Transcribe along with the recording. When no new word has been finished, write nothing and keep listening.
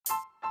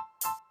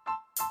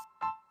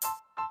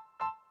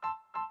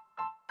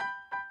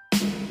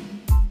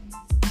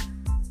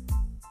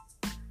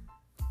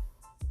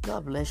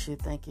God bless you.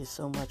 Thank you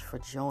so much for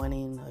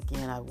joining.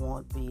 Again, I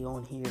won't be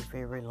on here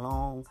very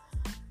long.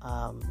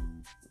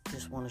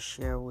 Just want to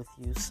share with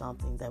you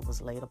something that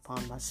was laid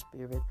upon my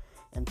spirit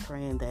and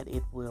praying that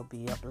it will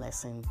be a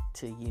blessing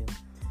to you.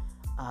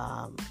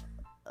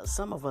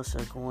 Some of us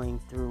are going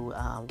through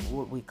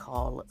what we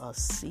call a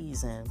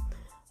season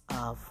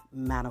of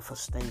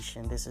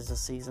manifestation. This is a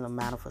season of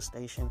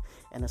manifestation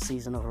and a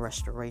season of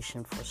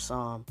restoration for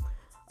some.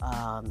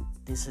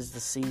 This is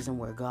the season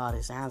where God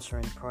is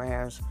answering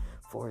prayers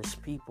for his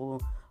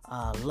people.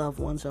 Loved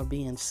ones are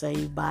being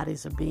saved,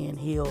 bodies are being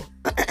healed.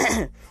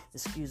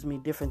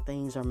 Different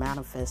things are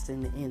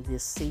manifesting in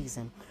this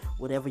season.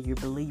 Whatever you're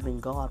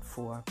believing God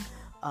for.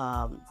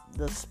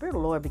 The Spirit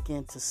of the Lord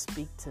began to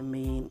speak to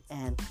me,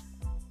 and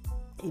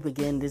he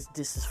began,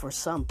 this is for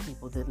some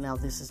people. That now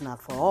this is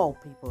not for all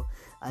people.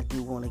 I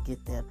do want to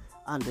get that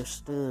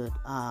understood,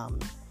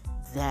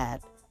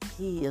 that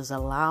he is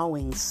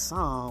allowing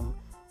some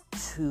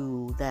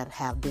that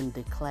have been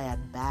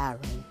declared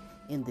barren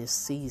in this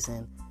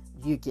season.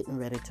 You're getting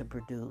ready to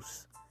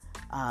produce.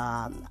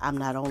 I'm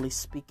not only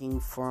speaking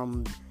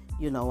from,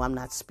 I'm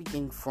not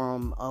speaking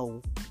from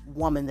a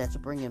woman that's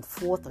bringing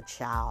forth a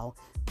child,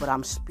 but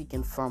I'm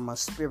speaking from a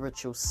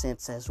spiritual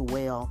sense as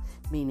well,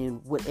 meaning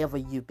whatever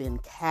you've been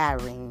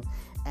carrying,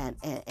 and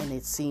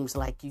it seems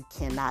like you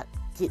cannot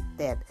get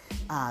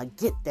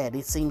that.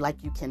 It seems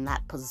like you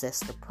cannot possess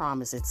the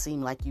promise. It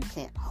seems like you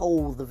can't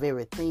hold the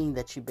very thing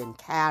that you've been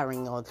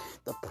carrying, or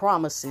the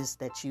promises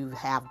that you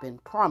have been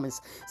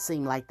promised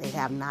seem like they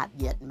have not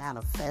yet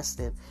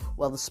manifested.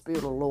 Well, the Spirit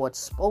of the Lord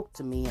spoke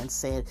to me and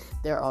said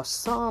there are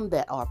some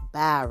that are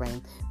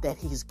barren that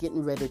he's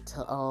getting ready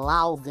to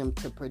allow them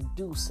to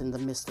produce in the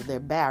midst of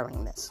their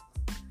barrenness.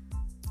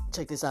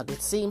 Check this out.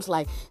 It seems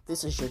like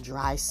this is your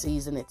dry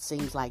season. It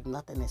seems like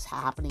nothing is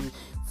happening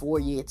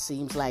for you. It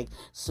seems like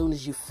as soon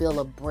as you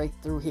feel a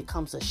breakthrough, here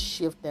comes a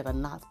shift that'll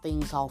knock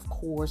things off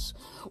course.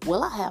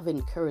 Well, I have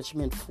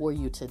encouragement for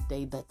you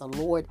today that the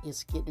Lord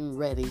is getting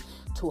ready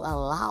to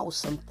allow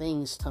some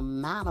things to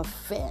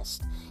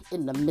manifest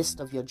in the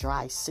midst of your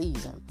dry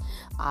season.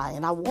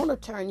 And I want to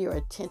turn your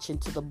attention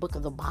to the book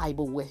of the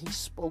Bible where he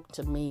spoke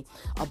to me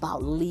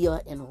about Leah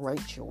and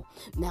Rachel.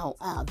 Now,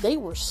 they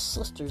were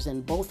sisters,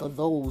 and both of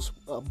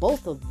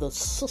the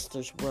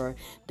sisters were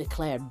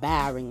declared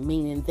barren,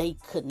 meaning they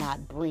could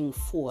not bring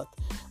forth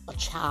a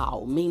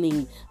child,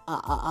 meaning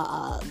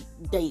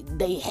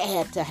they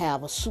had to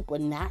have a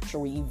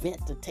supernatural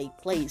event to take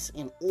place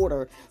in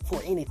order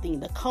for anything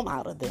to come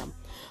out of them.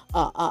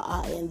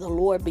 And the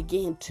Lord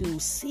began to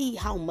see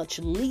how much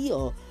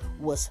Leah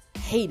was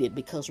hated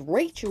because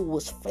Rachel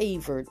was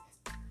favored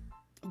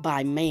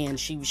by man.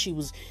 She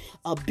was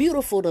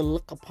beautiful to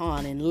look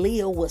upon, and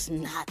Leah was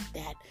not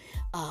that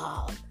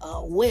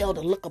well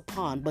to look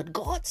upon. But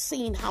God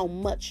seen how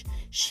much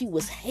she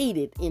was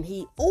hated, and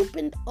he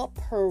opened up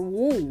her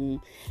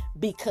womb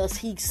because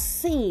he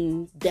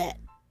seen that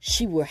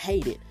she was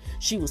hated.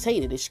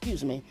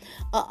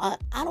 I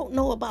don't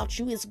know about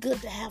you. It's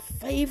good to have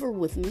favor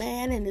with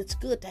man, and it's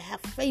good to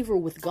have favor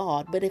with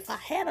God. But if I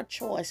had a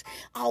choice,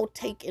 I'll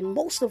take, and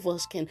most of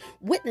us can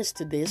witness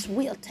to this,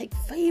 we'll take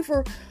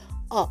favor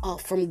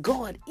from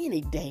God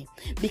any day,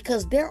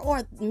 because there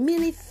are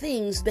many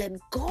things that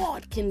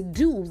God can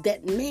do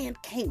that man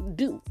can't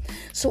do.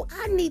 So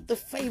I need the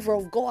favor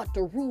of God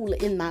to rule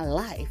in my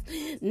life.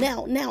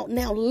 Now,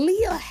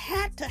 Leah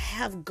had to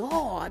have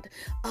God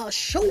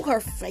show her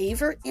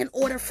favor in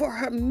order for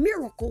her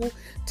miracle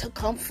to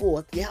come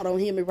forth. Y'all don't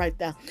hear me right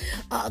now.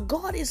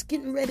 God is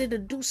getting ready to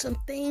do some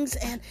things,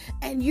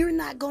 and you're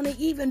not going to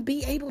even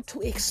be able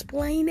to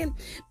explain it.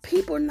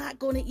 People are not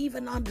going to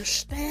even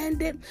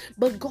understand it,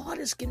 but God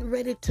is getting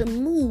ready to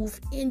move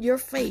in your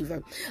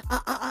favor.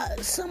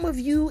 Some of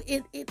you,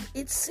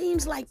 it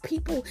seems like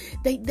people,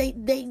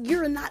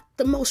 you're not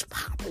the most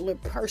popular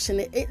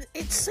person.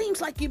 It seems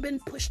like you've been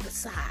pushed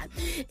aside.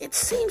 It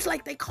seems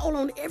like they call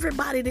on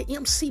everybody to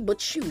MC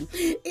but you.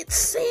 It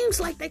seems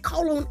like they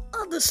call on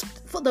others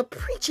for the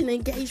preaching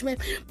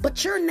engagement,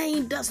 but your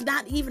name does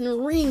not even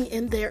ring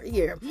in their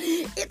ear.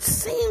 It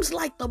seems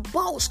like the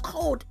boss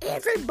called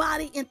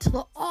everybody into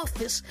the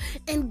office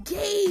and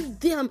gave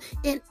them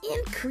an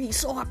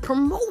increase or a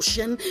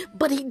promotion,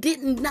 but he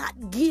did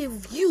not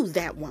give you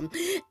that one.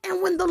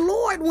 And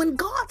when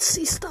God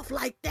sees stuff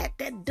like that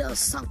does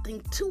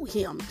something to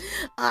him.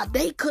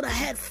 They could have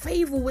had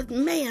favor with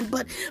man,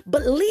 but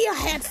Leah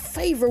had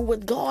favor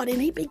with God,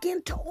 and he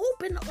began to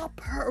open up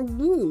her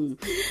womb.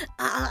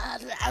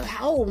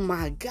 Oh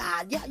my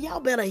God, y'all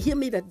better hear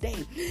me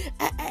today,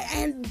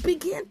 and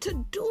begin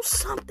to do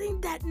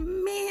something that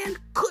man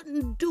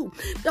couldn't do.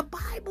 The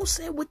Bible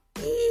said with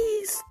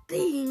these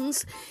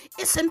things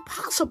it's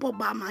impossible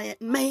by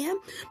man,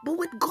 but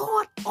with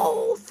God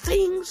all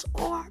things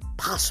are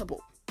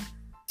possible.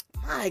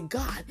 My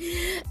God.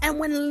 And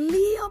when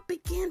Leah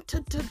began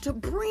to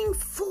bring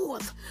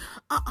forth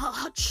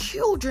her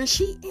children,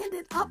 she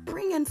ended up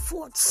bringing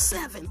forth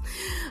 7.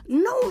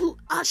 No,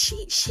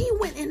 she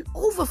went in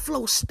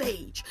overflow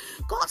stage.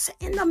 God said,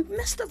 in the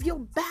midst of your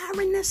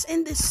barrenness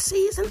in this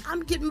season,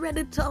 I'm getting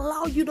ready to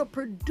allow you to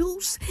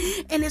produce,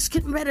 and it's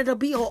getting ready to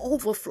be an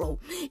overflow.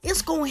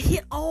 It's going to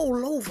hit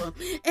all over.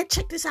 And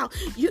check this out.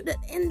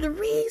 And the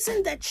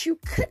reason that you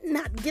could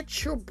not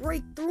get your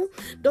breakthrough,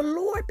 the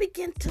Lord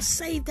began to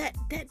say that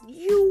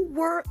you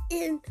were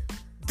in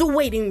the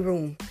waiting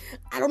room.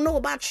 I don't know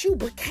about you,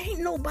 but can't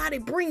nobody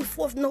bring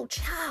forth no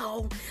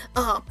child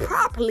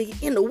properly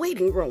in the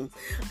waiting room.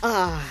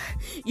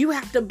 You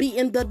have to be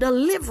in the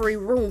delivery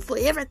room for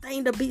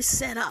everything to be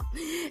set up.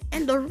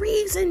 And the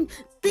reason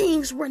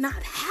things were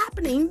not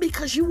happening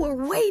because you were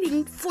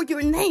waiting for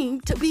your name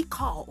to be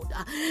called.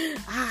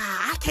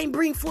 I can't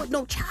bring forth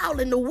no child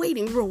in the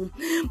waiting room,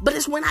 but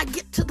it's when I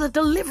get to the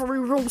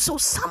delivery room. So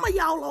some of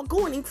y'all are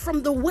going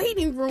from the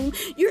waiting room.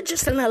 You're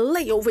just in a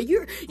layover.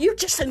 You're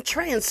just in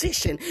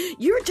transition.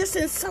 You're just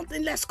in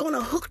something that's going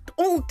to hook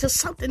on to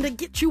something to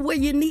get you where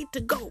you need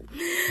to go.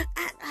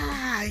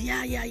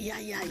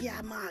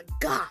 My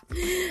God.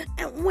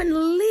 And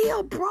when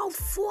Leah brought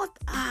forth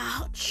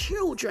her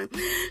children,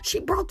 she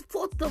brought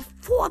forth the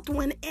 4th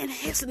one, and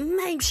his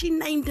name, she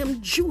named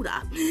him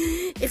Judah.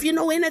 If you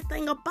know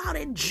anything about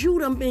it,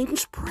 Judah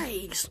means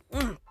praise.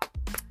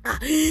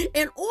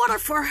 In order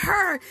for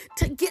her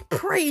to get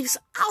praise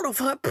out of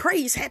her,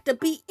 praise had to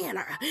be in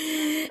her.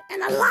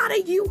 And a lot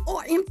of you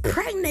are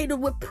impregnated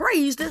with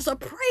praise. There's a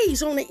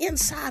praise on the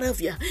inside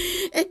of you.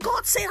 And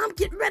God said, I'm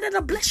getting ready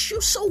to bless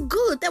you so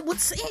good that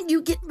what's in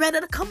you getting ready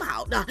to come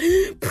out.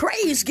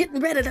 Praise getting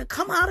ready to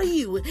come out of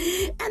you.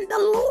 And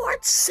the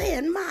Lord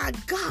said, my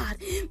God,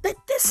 that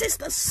this is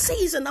the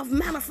season of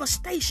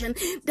manifestation,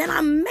 that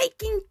I'm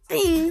making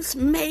things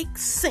make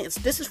sense.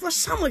 This is for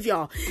some of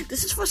y'all.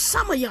 This is for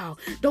some of y'all.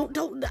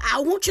 I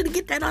want you to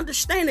get that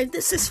understanding.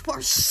 This is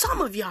for some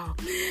of y'all.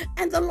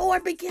 And the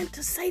Lord began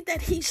to say that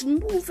he's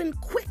moving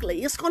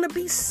quickly. It's going to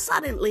be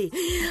suddenly.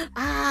 It's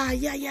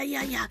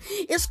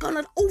going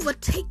to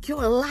overtake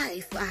your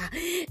life.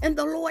 And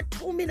the Lord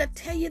told me to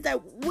tell you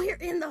that we're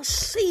in a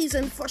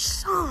season for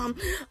some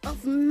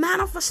of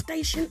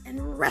manifestation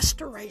and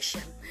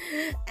restoration.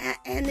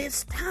 And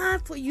it's time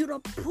for you to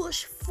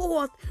push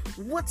forth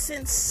what's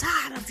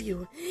inside of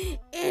you.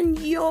 In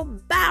your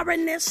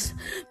barrenness,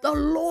 the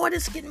Lord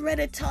is getting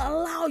ready to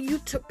allow you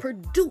to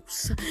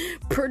produce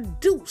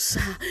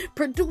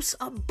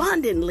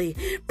abundantly,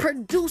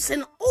 produce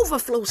an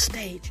overflow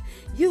stage.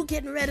 You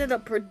getting ready to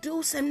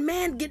produce, and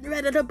man getting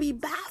ready to be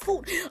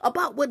baffled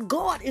about what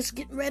God is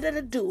getting ready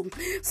to do.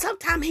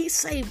 Sometimes he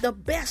saved the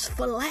best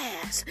for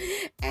last,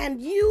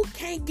 and you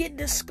can't get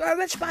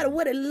discouraged by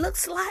what it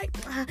looks like.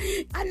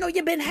 I know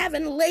you've been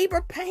having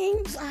labor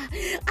pains.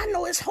 I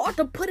know it's hard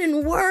to put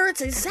in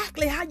words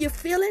exactly how you're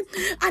feeling.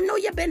 I know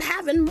you've been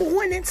having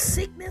morning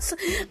sickness.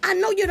 I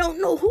know you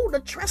don't know who to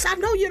trust. I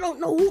know you don't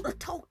know who to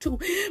talk to.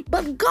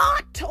 But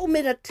God told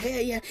me to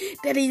tell you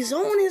that he's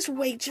on his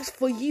way just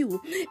for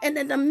you. And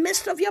in the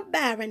midst of your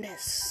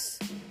barrenness,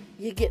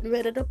 you're getting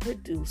ready to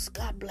produce.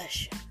 God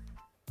bless you.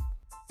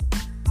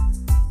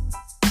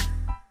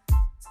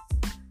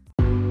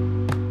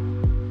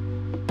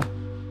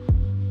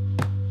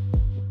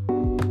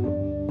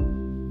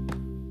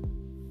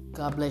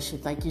 God bless you.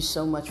 Thank you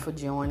so much for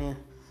joining.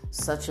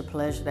 Such a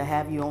pleasure to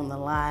have you on the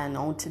line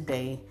on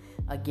today.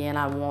 Again,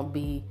 I won't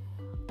be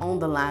on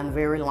the line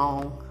very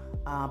long.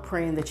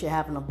 Praying that you're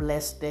having a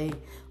blessed day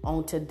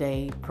on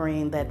today.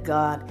 Praying that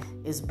God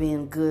is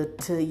being good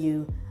to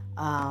you.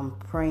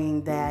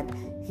 Praying that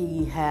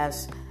he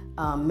has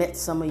met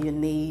some of your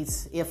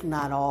needs, if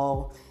not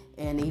all,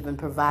 and even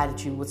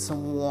provided you with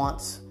some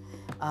wants.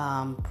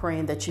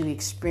 Praying that you're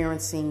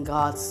experiencing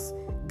God's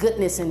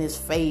goodness and his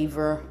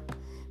favor.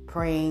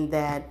 Praying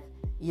that,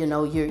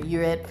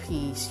 you're at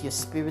peace, your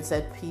spirit's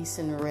at peace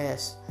and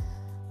rest.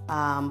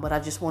 But I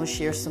just want to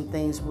share some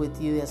things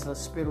with you as the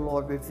Spirit of the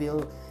Lord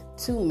revealed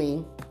to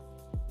me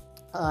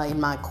in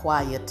my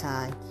quiet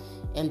time.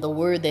 And the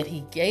word that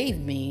he gave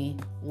me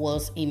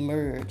was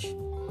emerge.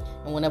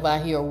 And whenever I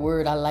hear a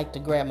word, I like to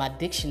grab my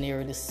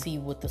dictionary to see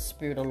what the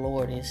Spirit of the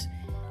Lord is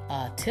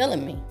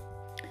telling me.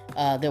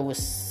 There were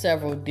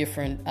several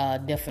different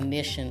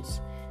definitions.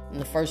 And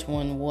the first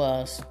one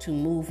was to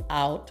move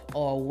out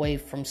or away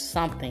from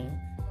something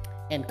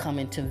and come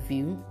into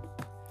view,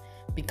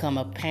 become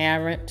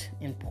apparent,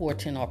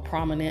 important, or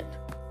prominent,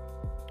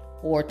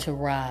 or to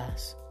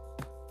rise.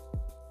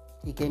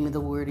 He gave me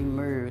the word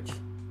emerge,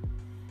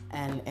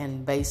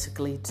 and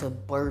basically to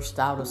burst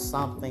out of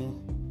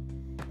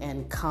something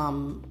and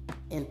come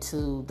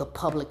into the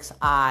public's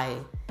eye,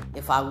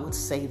 if I would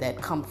say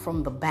that, come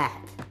from the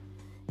back.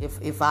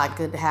 If I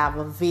could have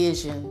a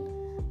vision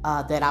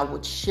that I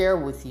would share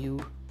with you,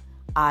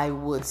 I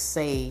would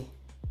say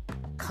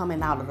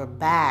coming out of the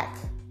back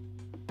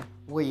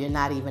where you're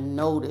not even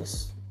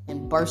noticed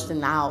and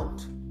bursting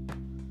out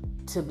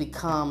to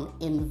become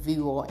in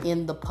view or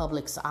in the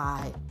public's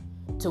eye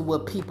to where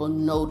people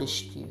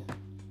noticed you.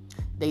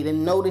 They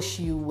didn't notice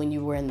you when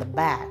you were in the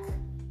back,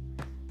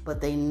 but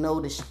they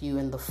noticed you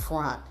in the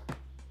front.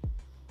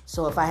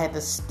 So if I had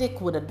to stick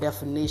with a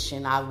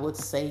definition, I would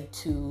say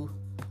to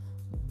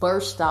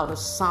burst out of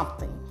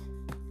something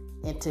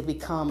and to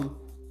become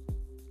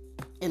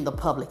in the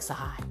public's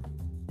eye.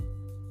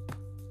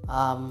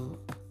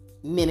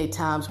 Many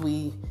times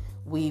we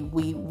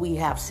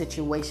have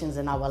situations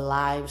in our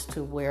lives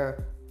to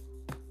where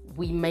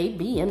we may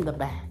be in the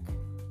back,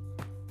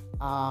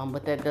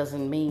 but that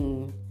doesn't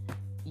mean,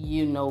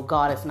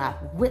 God is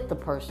not with the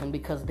person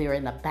because they're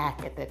in the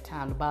back at that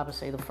time. The Bible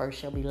says the first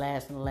shall be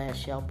last and the last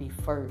shall be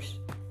first.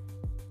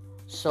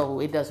 So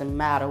it doesn't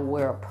matter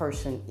where a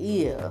person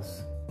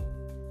is.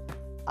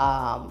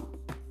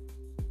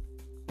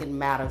 It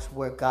matters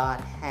where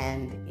God's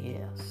hand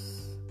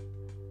is.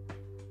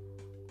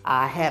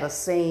 I had a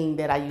saying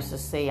that I used to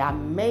say, I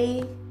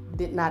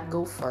did not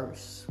go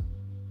first,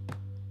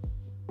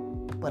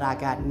 but I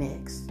got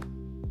next.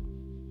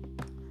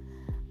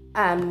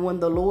 And when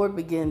the Lord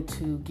began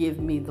to give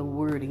me the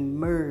word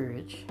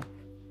emerge,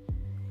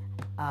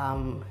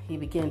 he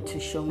began to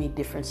show me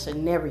different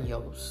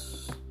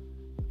scenarios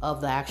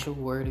of the actual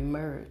word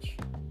emerge.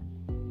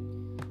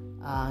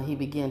 He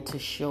began to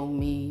show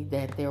me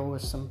that there were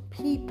some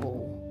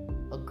people,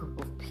 a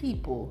group of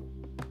people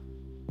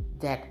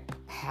that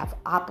have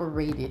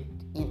operated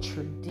in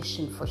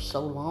tradition for so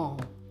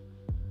long,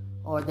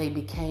 or they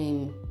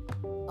became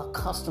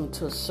accustomed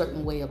to a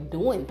certain way of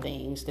doing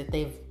things that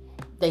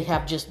they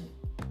have just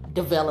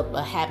developed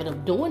a habit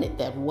of doing it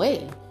that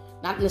way.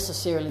 Not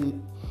necessarily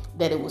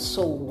that it was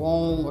so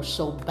wrong or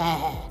so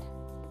bad,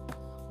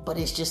 but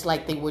it's just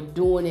like they were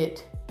doing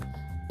it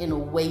in a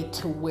way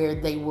to where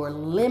they were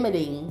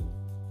limiting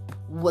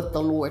what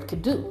the Lord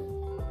could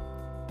do.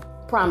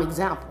 Prime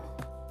example.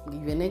 I'll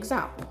give you an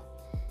example.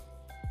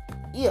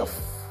 If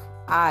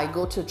I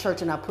go to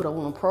church and I put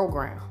on a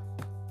program,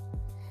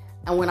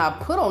 and when I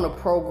put on a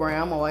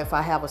program, or if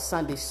I have a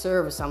Sunday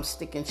service, I'm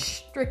sticking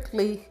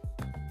strictly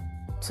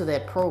to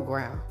that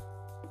program.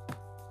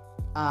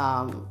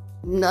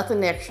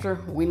 Nothing extra.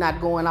 We're not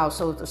going out.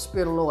 So if the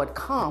Spirit of the Lord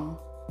come,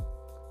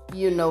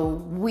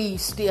 we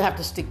still have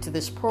to stick to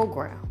this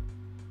program.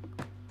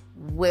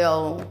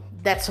 Well,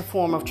 that's a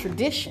form of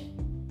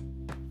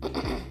tradition.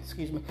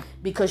 Excuse me.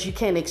 Because you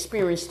can't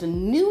experience the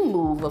new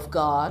move of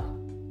God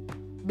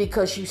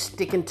because you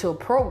sticking to a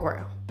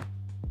program.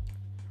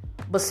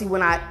 But see,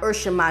 when I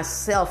usher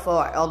myself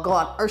or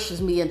God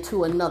ushers me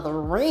into another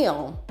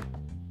realm,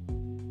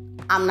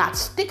 I'm not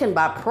sticking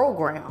by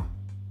program.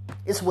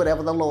 It's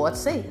whatever the Lord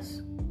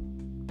says.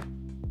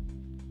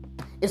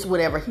 It's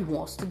whatever he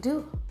wants to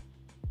do.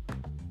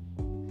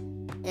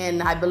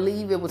 And I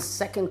believe it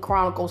was 2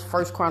 Chronicles,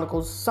 1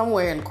 Chronicles,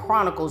 somewhere in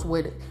Chronicles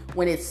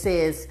when it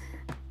says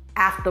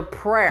after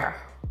prayer,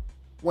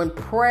 when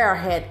prayer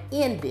had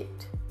ended,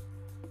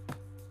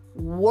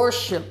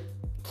 worship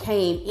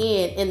came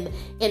in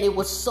and it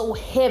was so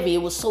heavy,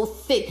 it was so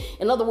thick.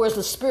 In other words,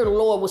 the Spirit of the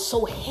Lord was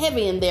so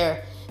heavy in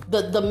there,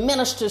 the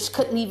ministers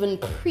couldn't even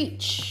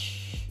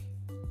preach.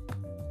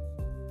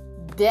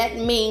 That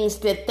means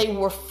that they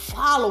were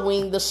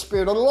following the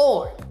Spirit of the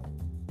Lord.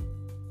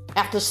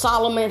 After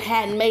Solomon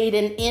had made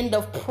an end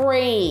of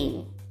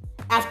praying,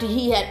 after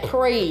he had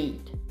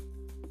prayed,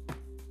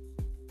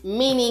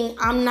 meaning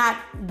I'm not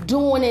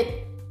doing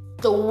it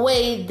the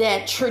way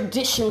that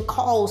tradition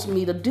calls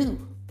me to do,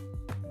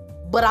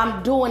 but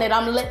I'm doing it.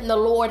 I'm letting the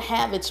Lord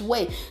have its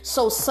way.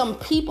 So some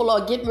people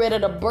are getting ready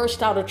to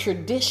burst out of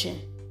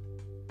tradition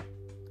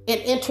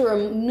and enter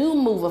a new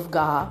move of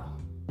God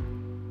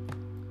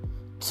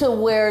to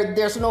where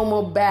there's no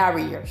more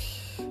barriers.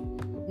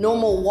 No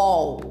more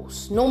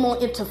walls, no more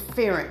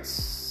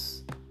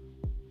interference.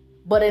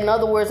 But in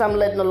other words, I'm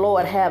letting the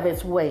Lord have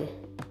his way.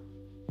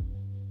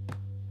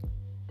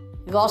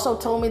 He also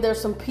told me there's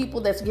some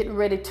people that's getting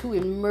ready to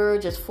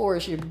emerge as far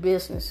as your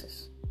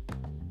businesses.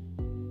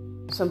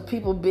 Some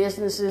people,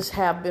 businesses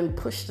have been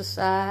pushed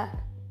aside.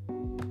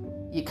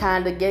 You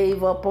kind of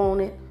gave up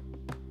on it.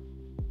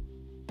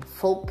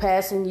 Folk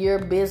passing your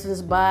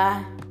business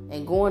by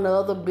and going to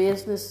other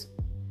businesses.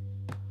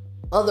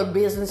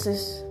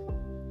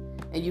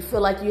 And you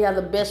feel like you have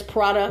the best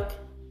product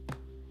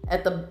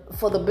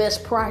for the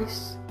best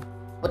price,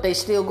 but they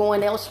still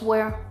going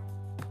elsewhere.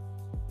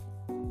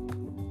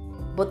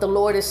 But the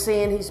Lord is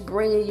saying he's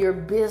bringing your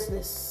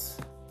business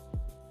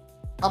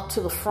up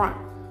to the front.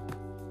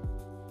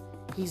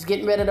 He's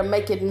getting ready to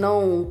make it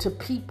known to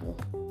people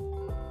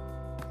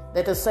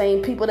that the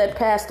same people that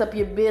passed up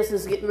your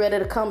business getting ready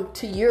to come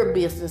to your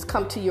business,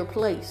 come to your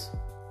place.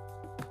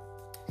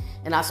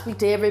 And I speak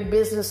to every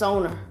business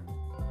owner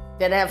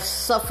that have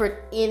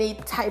suffered any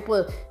type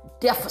of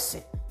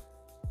deficit,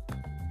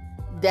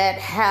 that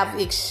have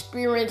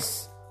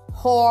experienced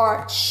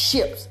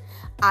hardships.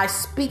 I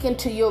speak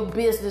into your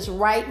business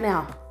right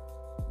now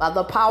by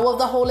the power of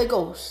the Holy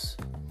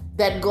Ghost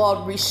that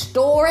God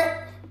restore it,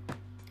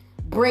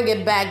 bring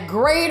it back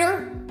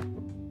greater,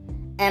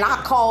 and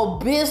I call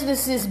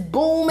businesses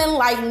booming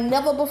like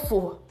never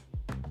before.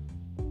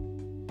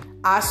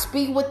 I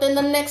speak within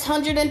the next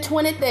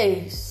 120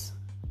 days.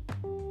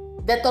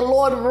 that the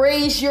Lord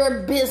raise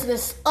your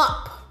business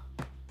up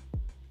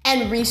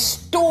and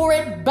restore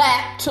it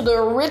back to the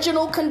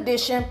original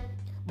condition.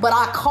 But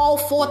I call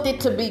forth it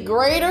to be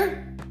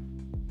greater,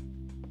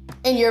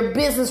 and your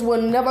business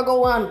will never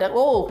go under.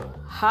 Oh,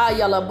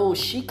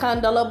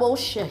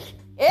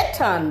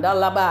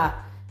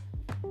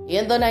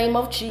 in the name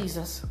of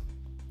Jesus.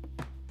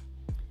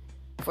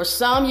 For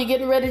some, you're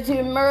getting ready to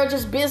emerge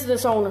as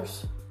business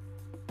owners.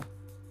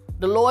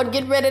 The Lord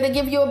getting ready to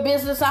give you a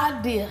business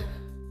idea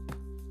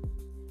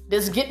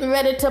that's getting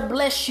ready to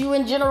bless you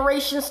in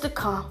generations to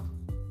come.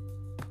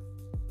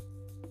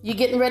 You're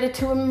getting ready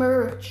to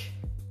emerge.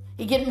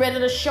 He's getting ready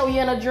to show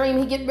you in a dream.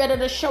 He's getting ready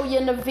to show you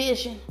in a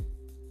vision.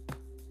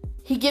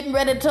 He's getting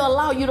ready to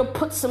allow you to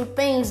put some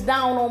things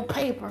down on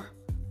paper.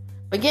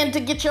 Begin to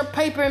get your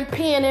paper and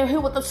pen and hear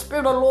what the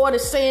Spirit of the Lord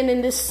is saying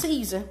in this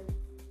season.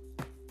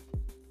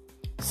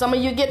 Some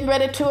of you getting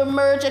ready to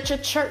emerge at your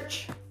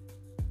church.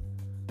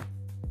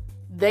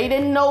 They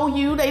didn't know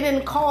you. They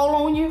didn't call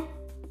on you.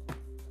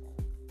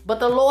 But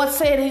the Lord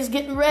said he's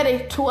getting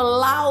ready to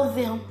allow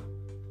them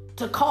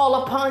to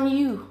call upon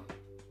you.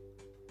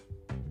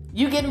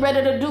 You getting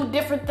ready to do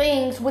different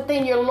things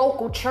within your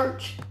local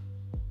church.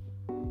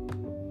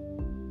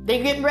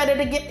 They're getting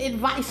ready to get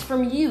advice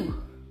from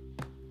you.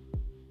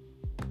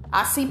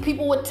 I see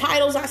people with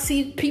titles. I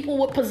see people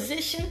with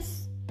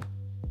positions.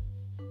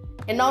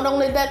 And not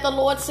only that, the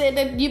Lord said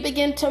that you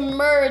begin to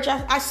merge.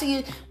 I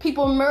see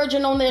people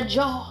merging on their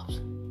jobs,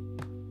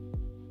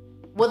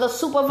 where the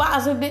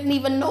supervisor didn't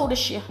even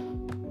notice you.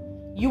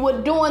 You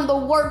were doing the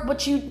work,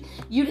 but you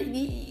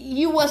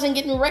wasn't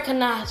getting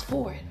recognized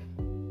for it.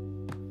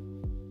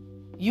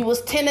 You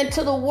was tending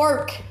to the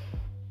work,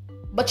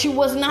 but you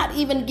was not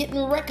even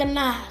getting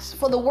recognized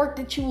for the work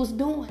that you was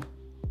doing.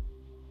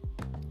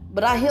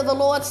 But I hear the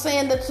Lord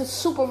saying that the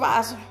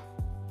supervisor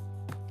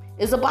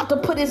is about to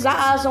put his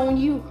eyes on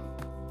you.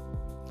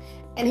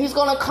 And he's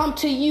going to come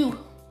to you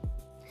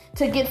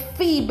to get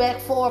feedback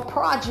for a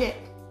project.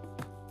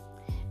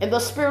 And the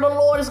Spirit of the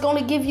Lord is going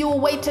to give you a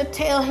way to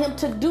tell him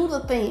to do the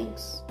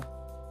things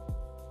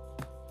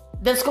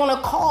that's going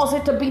to cause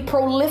it to be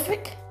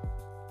prolific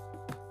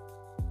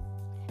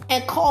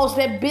and cause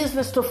that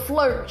business to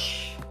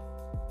flourish.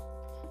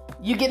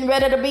 You're getting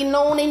ready to be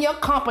known in your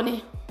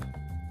company.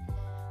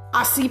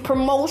 I see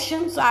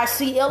promotions. I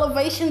see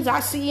elevations. I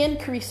see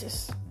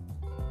increases.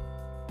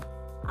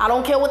 I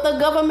don't care what the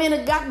government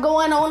has got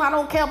going on. I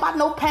don't care about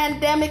no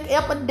pandemic,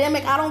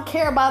 epidemic. I don't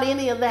care about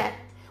any of that.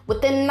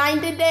 Within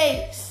 90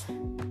 days,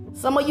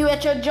 some of you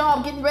at your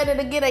job getting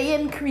ready to get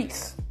an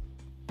increase.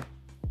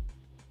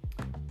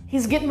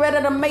 He's getting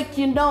ready to make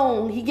you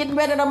known. He's getting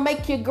ready to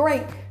make you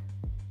great.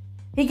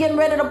 He's getting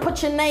ready to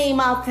put your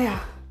name out there.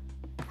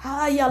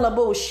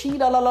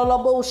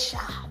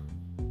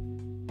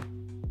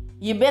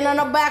 You've been in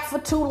the back for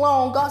too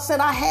long. God said,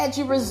 I had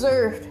you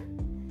reserved.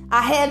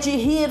 I had you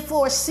hid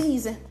for a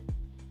season.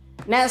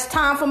 Now it's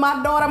time for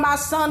my daughter, my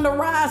son to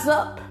rise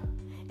up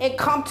and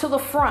come to the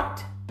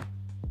front.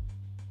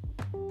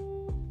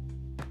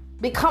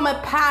 Become a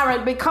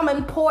parent, become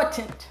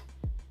important.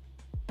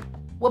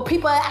 When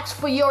people ask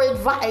for your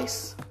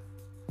advice.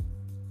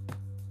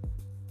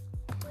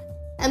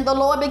 And the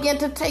Lord began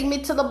to take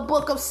me to the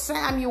book of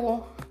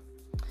Samuel,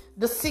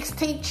 the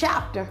 16th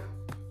chapter.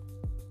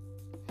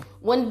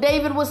 When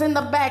David was in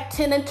the back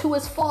tending to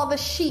his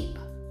father's sheep.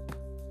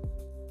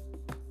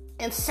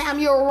 And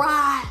Samuel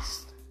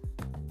rised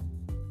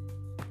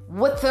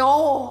with the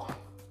oil.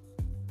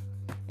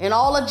 And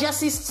all of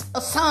Jesse's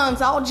sons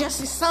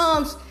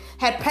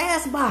had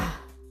passed by.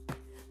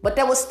 But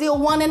there was still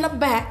one in the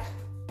back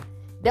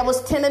that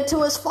was tending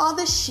to his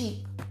father's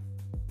sheep.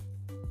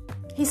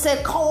 He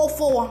said, call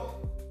for him.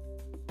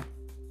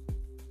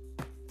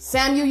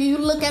 Samuel, you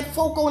look at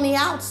folk on the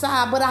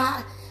outside, but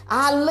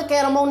I look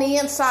at them on the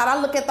inside. I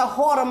look at the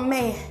heart of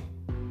man.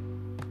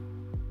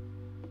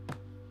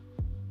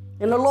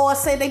 And the Lord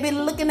said they've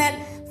been looking at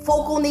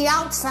folk on the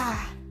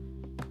outside,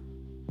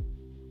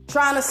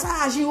 trying to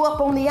size you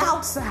up on the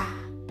outside.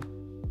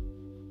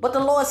 But the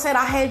Lord said,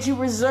 I had you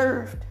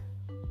reserved.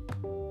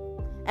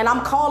 And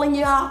I'm calling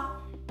you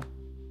out.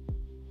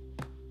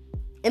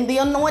 And the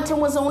anointing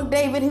was on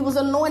David. He was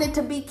anointed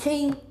to be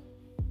king.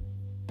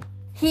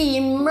 He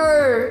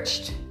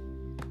emerged.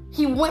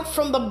 He went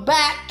from the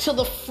back to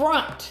the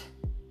front.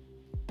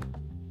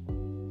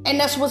 And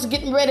that's what's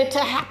getting ready to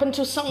happen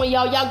to some of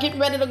y'all. Y'all getting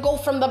ready to go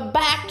from the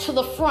back to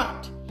the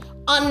front.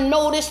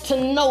 Unnoticed to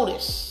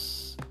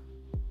notice.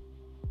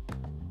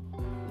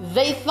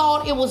 They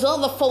thought it was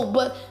other folk,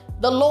 but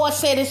the Lord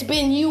said it's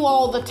been you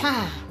all the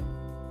time.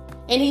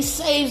 And he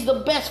saves the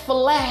best for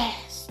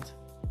last.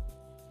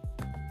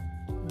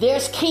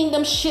 There's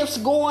kingdom shifts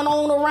going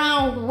on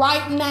around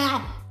right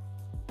now.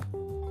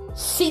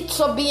 Seats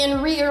are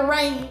being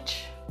rearranged.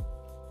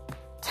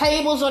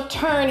 Tables are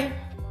turning.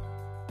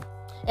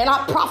 And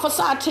I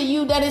prophesy to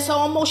you that it's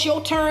almost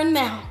your turn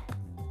now.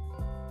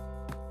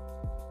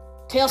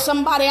 Tell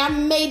somebody, I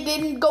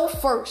didn't go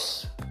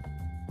first,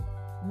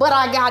 but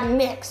I got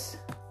next.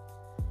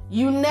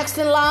 You next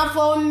in line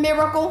for a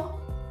miracle.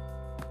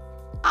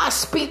 I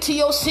speak to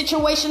your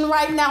situation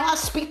right now. I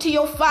speak to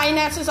your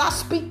finances. I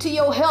speak to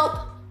your health.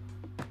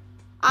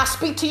 I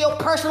speak to your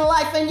personal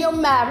life and your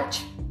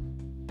marriage.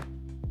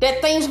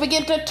 That things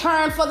begin to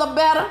turn for the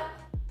better.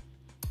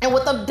 And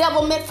what the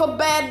devil meant for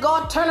bad,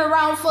 God turn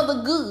around for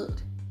the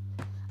good.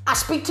 I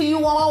speak to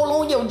you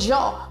all on your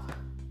job.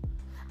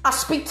 I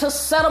speak to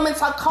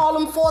settlements. I call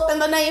them forth in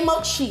the name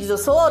of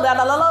Jesus.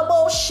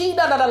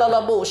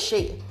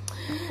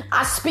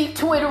 I speak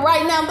to it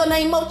right now in the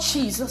name of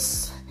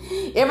Jesus.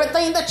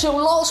 Everything that you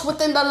lost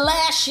within the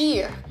last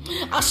year,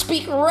 I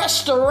speak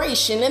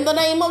restoration in the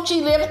name of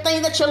Jesus.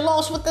 Everything that you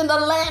lost within the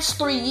last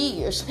 3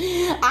 years,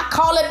 I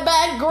call it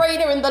back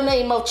greater in the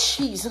name of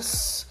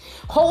Jesus.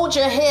 Hold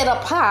your head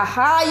up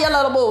high.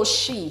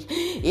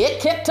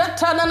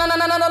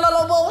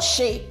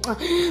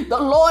 The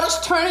Lord is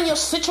turning your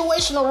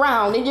situation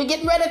around and you're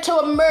getting ready to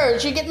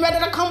emerge. You're getting ready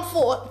to come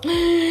forth.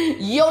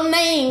 Your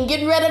name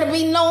getting ready to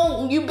be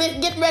known. You've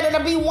been getting ready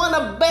to be one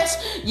of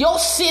your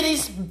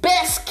city's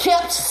best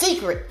kept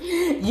secret.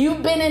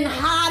 You've been in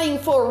hiding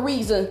for a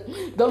reason.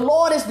 The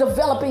Lord is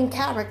developing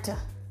character.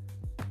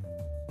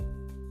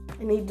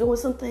 And He's doing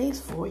some things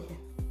for you.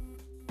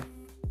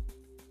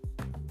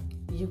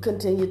 You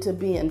continue to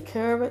be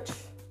encouraged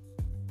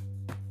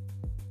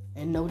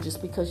and know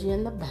just because you're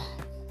in the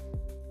back,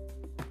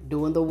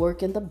 doing the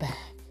work in the back,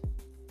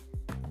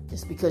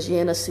 just because you're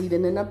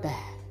interceding in the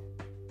back,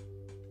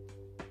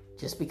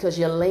 just because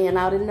you're laying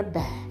out in the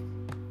back,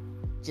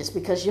 just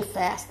because you're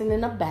fasting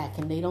in the back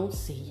and they don't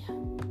see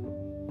you.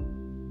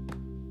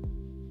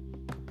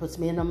 It puts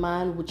me in the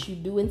mind what you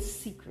do in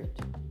secret,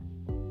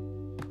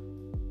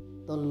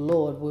 the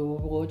Lord will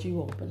reward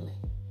you openly.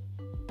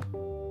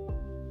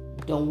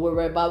 Don't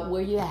worry about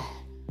where you're at,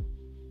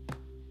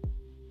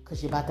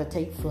 because you're about to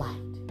take flight.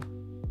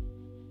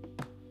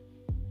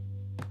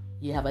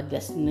 You have a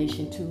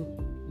destination to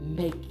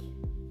make,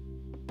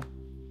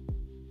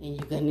 and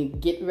you're going to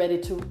get ready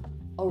to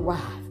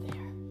arrive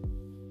there.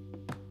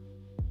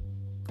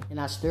 And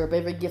I stir up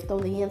every gift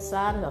on the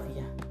inside of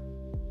you,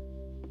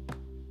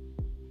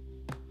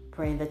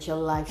 praying that your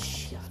life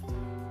shift.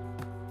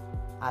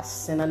 I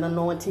send an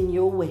anointing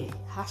your way.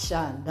 I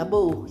send an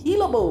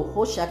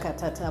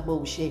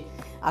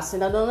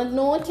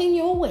anointing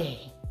your way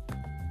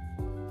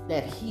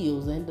that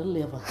heals and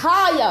delivers.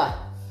 Higher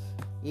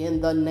in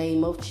the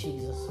name of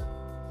Jesus.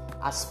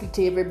 I speak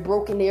to every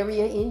broken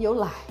area in your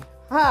life.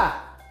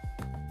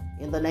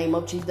 In the name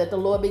of Jesus, that the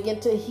Lord begin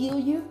to heal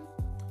you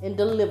and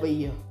deliver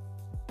you.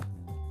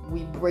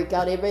 We break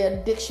out every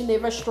addiction,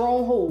 every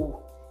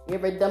stronghold,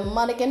 every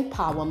demonic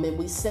empowerment.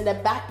 We send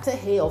it back to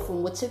hell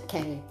from which it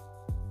came.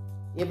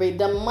 Every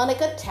demonic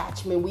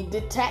attachment, we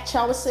detach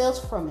ourselves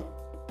from it.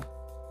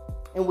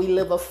 And we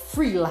live a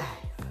free life.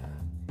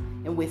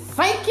 And we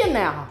thank you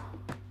now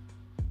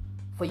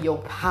for your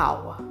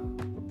power.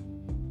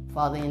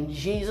 Father, in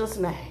Jesus'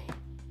 name,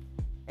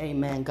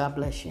 amen. God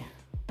bless you.